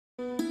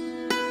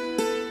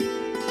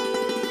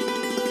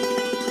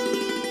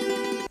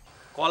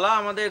কলা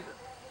আমাদের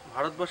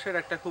ভারতবর্ষের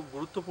একটা খুব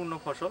গুরুত্বপূর্ণ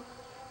ফসল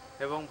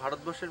এবং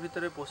ভারতবর্ষের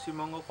ভিতরে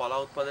পশ্চিমবঙ্গ কলা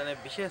উৎপাদনে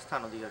বিশেষ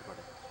স্থান অধিকার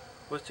করে।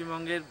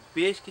 পশ্চিমবঙ্গের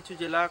বেশ কিছু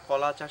জেলা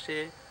কলা চাষে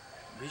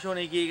ভীষণ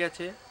এগিয়ে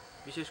গেছে,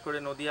 বিশেষ করে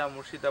নদিয়া,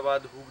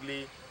 মুর্শিদাবাদ,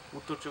 হুগলি,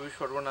 উত্তর চব্বিশ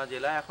পরগনা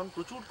জেলায় এখন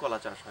প্রচুর কলা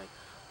চাষ হয়।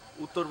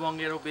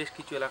 উত্তরবঙ্গেরও বেশ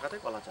কিছু এলাকাতে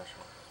কলা চাষ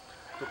হয়।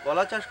 তো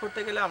কলা চাষ করতে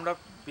গেলে আমরা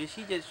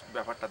বেশি যে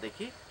ব্যাপারটা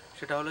দেখি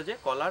সেটা হলো যে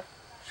কলার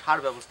সার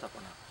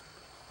ব্যবস্থাপনা।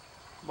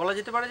 বলা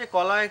যেতে পারে যে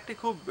কলা একটি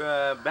খুব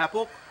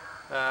ব্যাপক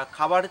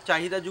খাবার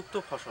চাহিদাযুক্ত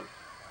ফসল।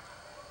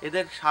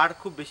 এদের সার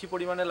খুব বেশি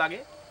পরিমাণে লাগে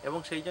এবং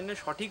সেই জন্য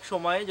সঠিক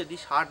সময়ে যদি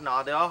সার না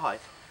দেওয়া হয়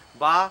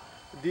বা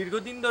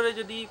দীর্ঘদিন ধরে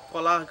যদি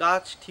কলা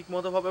গাছ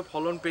ঠিকমতোভাবে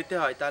ফলন পেতে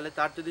হয়, তাহলে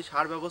তার যদি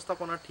সার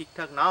ব্যবস্থাপনা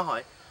ঠিকঠাক না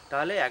হয়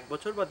তাহলে 1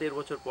 বছর বা 1.5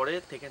 বছর পরে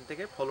সেখান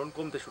থেকে ফলন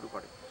কমতে শুরু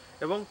করে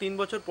এবং 3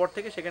 বছর পর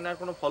থেকে সেখানে আর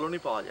কোনো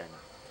ফলনই পাওয়া যায় না।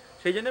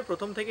 সেই জন্য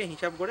প্রথম থেকে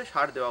হিসাব করে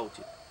সার দেওয়া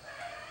উচিত।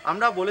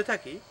 আমরা বলে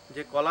থাকি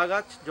যে কলা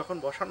গাছ যখন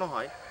বসানো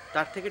হয়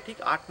তার থেকে ঠিক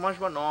 8 মাস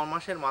বা 9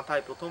 মাসের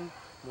মাথায় প্রথম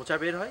মোচা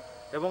বের হয়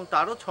এবং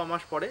তারও 6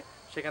 মাস পরে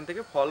সেখান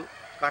থেকে ফল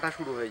কাটা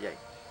শুরু হয়ে যায়।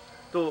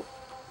 তো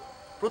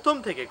প্রথম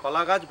থেকে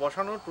কলা গাছ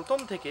বসানোর প্রথম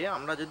থেকে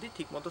আমরা যদি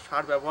ঠিকমতো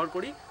সার ব্যবহার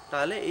করি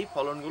তাহলে এই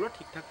ফলনগুলো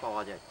ঠিকঠাক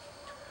পাওয়া যায়।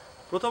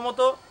 প্রথমত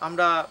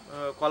আমরা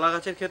কলা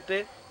গাছের ক্ষেত্রে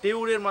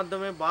তেউরের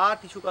মাধ্যমে বা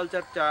টিস্যু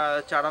কালচার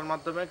চারার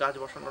মাধ্যমে গাছ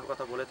বসানোর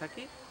কথা বলে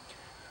থাকি।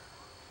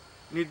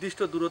 নির্দিষ্ট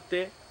দূরত্বে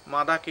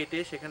মাদা কেটে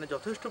সেখানে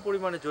যথেষ্ট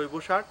পরিমাণে জৈব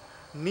সার,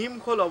 নিম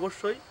খোল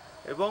অবশ্যই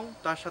এবং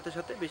তার সাথে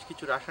সাথে বেশ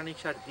কিছু রাসায়নিক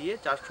সার দিয়ে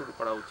চাষ শুরু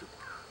করা উচিত।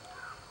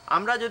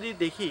 আমরা যদি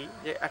দেখি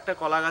যে একটা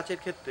কলা গাছের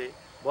ক্ষেত্রে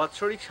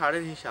বাৎসরিক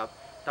সারের হিসাব,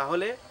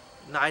 তাহলে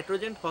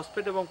নাইট্রোজেন,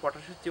 ফসফেট এবং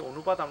পটাশের যে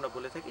অনুপাত আমরা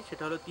বলে থাকি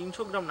সেটা হলো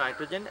 300 গ্রাম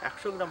নাইট্রোজেন,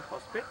 100 গ্রাম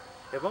ফসফেট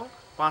এবং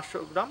 500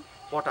 গ্রাম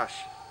পটাশ।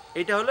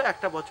 এটা হলো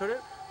একটা বছরের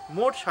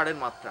মোট সারের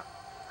মাত্রা।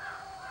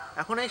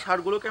 এখন এই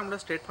সারগুলোকে আমরা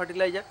স্ট্রেট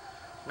ফার্টিলাইজার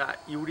না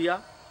ইউরিয়া,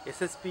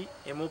 এস.এস.প,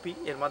 এম.ও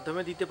এর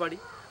মাধ্যমে দিতে পারি,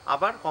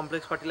 আবার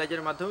কমপ্লেক্স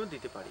ফার্টিলাইজারের মাধ্যমেও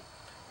দিতে পারি।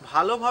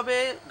 ভালোভাবে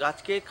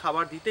গাছকে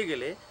খাবার দিতে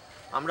গেলে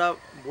আমরা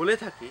বলে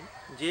থাকি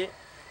যে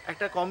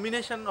একটা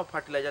কম্বিনেশন অফ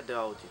ফার্টিলাইজার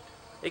দেওয়া উচিত।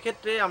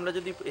 এক্ষেত্রে আমরা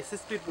যদি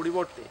এস.এস.পির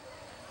পরিবর্তে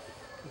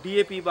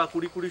ডিএপি বা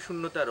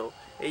 20-20-0-13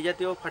 এই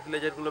জাতীয়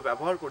ফার্টিলাইজারগুলো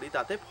ব্যবহার করি,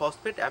 তাতে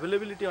ফসফেট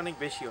অ্যাভেলেবিলিটি অনেক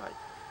বেশি হয়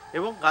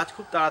এবং গাছ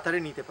খুব তাড়াতাড়ি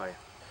নিতে পারে।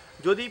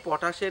 যদি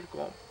পটাশের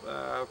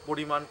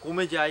পরিমাণ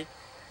কমে যায়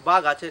বা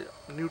গাছের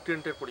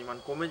নিউট্রিয়েন্টের পরিমাণ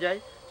কমে যায়,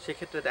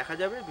 সেক্ষেত্রে দেখা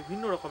যাবে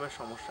বিভিন্ন রকমের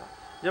সমস্যা।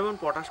 যেমন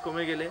পটাশ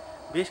কমে গেলে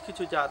বেশ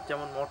কিছু জাত,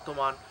 যেমন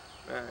বর্তমান,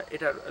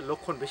 এটার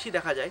লক্ষণ বেশি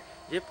দেখা যায়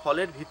যে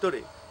ফলের ভিতরে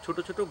ছোট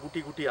ছোট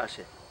গুটি গুটি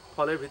আসে,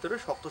 ফলের ভিতরে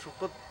শক্ত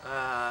শক্ত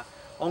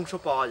অংশ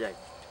পাওয়া যায়।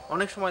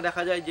 অনেক সময়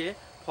দেখা যায় যে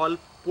ফল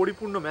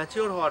পরিপূর্ণ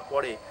ম্যাচিওর হওয়ার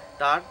পরে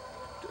তার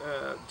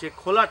যে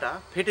খোলাটা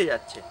ফেটে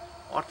যাচ্ছে,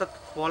 অর্থাৎ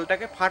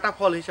ফলটাকে ফাটা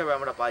ফল হিসাবে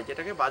আমরা পাই,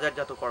 যেটাকে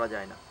বাজারজাত করা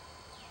যায় না।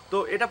 তো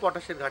এটা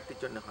পটাশের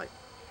ঘাটতির জন্য হয়।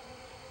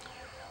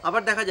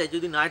 আবার দেখা যায়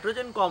যদি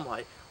নাইট্রোজেন কম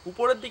হয়,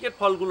 উপরের দিকের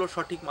ফলগুলো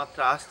সঠিক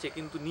মাত্রা আসছে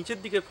কিন্তু নিচের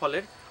দিকের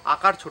ফলের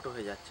আকার ছোট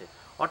হয়ে যাচ্ছে।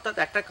 অর্থাৎ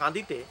একটা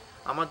কাঁদিতে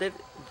আমাদের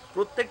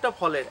প্রত্যেকটা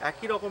ফলের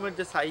একই রকমের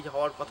যে সাইজ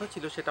হওয়ার কথা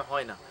ছিল সেটা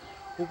হয় না।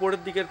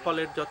 উপরের দিকের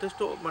ফলের যথেষ্ট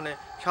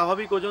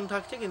স্বাভাবিক ওজন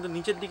থাকছে, কিন্তু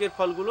নিচের দিকের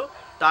ফলগুলো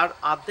তার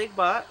অর্ধেক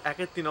বা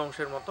 1/3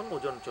 অংশের মতন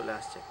ওজন চলে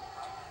আসছে।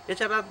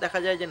 এছাড়া দেখা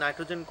যায় যে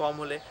নাইট্রোজেন কম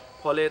হলে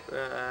ফলের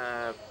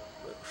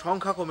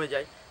সংখ্যা কমে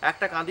যায়।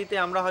 একটা কাঁদিতে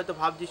আমরা হয়তো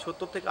ভাবছি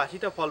 70 থেকে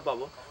 80টা ফল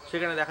পাবো,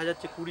 সেখানে দেখা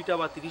যাচ্ছে 20টা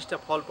বা 30টা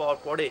ফল পাওয়ার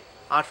পরে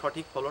আর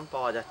সঠিক ফলন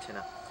পাওয়া যাচ্ছে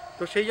না।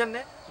 তো সেই জন্যে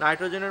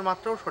নাইট্রোজেনের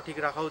মাত্রাও সঠিক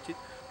রাখা উচিত।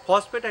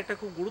 ফসফেট একটা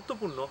খুব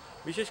গুরুত্বপূর্ণ,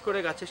 বিশেষ করে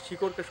গাছের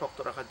শিকড়কে শক্ত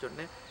রাখার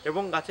জন্যে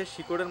এবং গাছের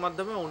শিকড়ের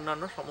মাধ্যমে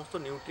অন্যান্য সমস্ত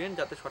নিউট্রিয়েন্ট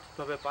যাতে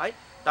সঠিকভাবে পায়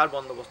তার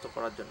বন্দোবস্ত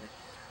করার জন্যে।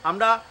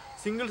 আমরা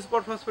সিঙ্গেল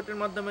স্পট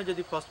ফসফেটের মাধ্যমে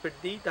যদি ফসফেট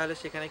দিই তাহলে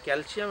সেখানে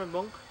ক্যালসিয়াম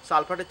এবং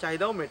সালফারের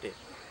চাহিদাও মেটে।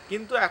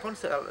 কিন্তু এখন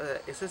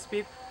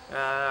এস.এস.পির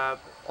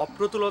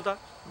অপ্রতুলতা,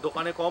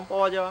 দোকানে কম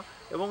পাওয়া যাওয়া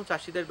এবং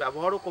চাষিদের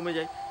ব্যবহারও কমে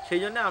যায়,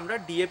 সেই জন্য আমরা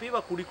ডিএপি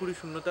বা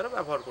 20-20-0-13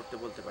 ব্যবহার করতে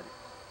বলতে পারি।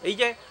 এই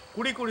যে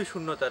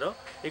 20-20-0-13,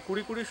 এই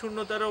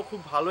 20-20-0-13 খুব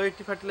ভালো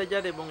একটি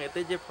ফার্টিলাইজার এবং এতে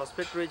যে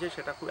ফসফেট রয়েছে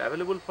সেটা খুব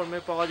অ্যাভেলেবল ফর্মে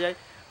পাওয়া যায়,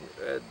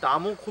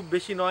 দামও খুব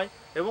বেশি নয়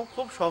এবং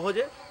খুব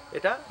সহজে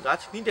এটা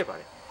গাছ নিতে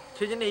পারে।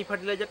 সেই জন্য এই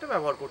ফার্টিলাইজারটা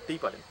ব্যবহার করতেই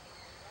পারেন।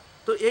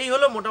 তো এই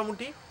হলো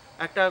মোটামুটি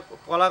একটা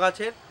কলা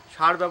গাছের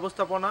সার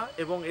ব্যবস্থাপনা,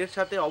 এবং এর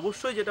সাথে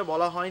অবশ্যই যেটা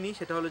বলা হয়নি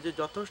সেটা হলো যে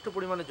যথেষ্ট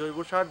পরিমাণে জৈব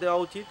সার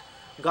দেওয়া উচিত।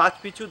 গাছ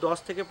পিছু 10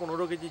 থেকে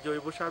 15 কেজি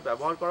জৈব সার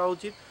ব্যবহার করা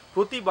উচিত।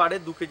 প্রতিবারে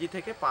 2 কেজি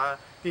থেকে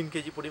 3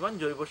 কেজি পরিমাণ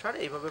জৈব সার,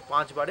 এইভাবে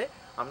 5 বারে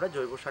আমরা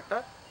জৈব সারটা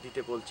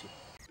দিতে বলছি।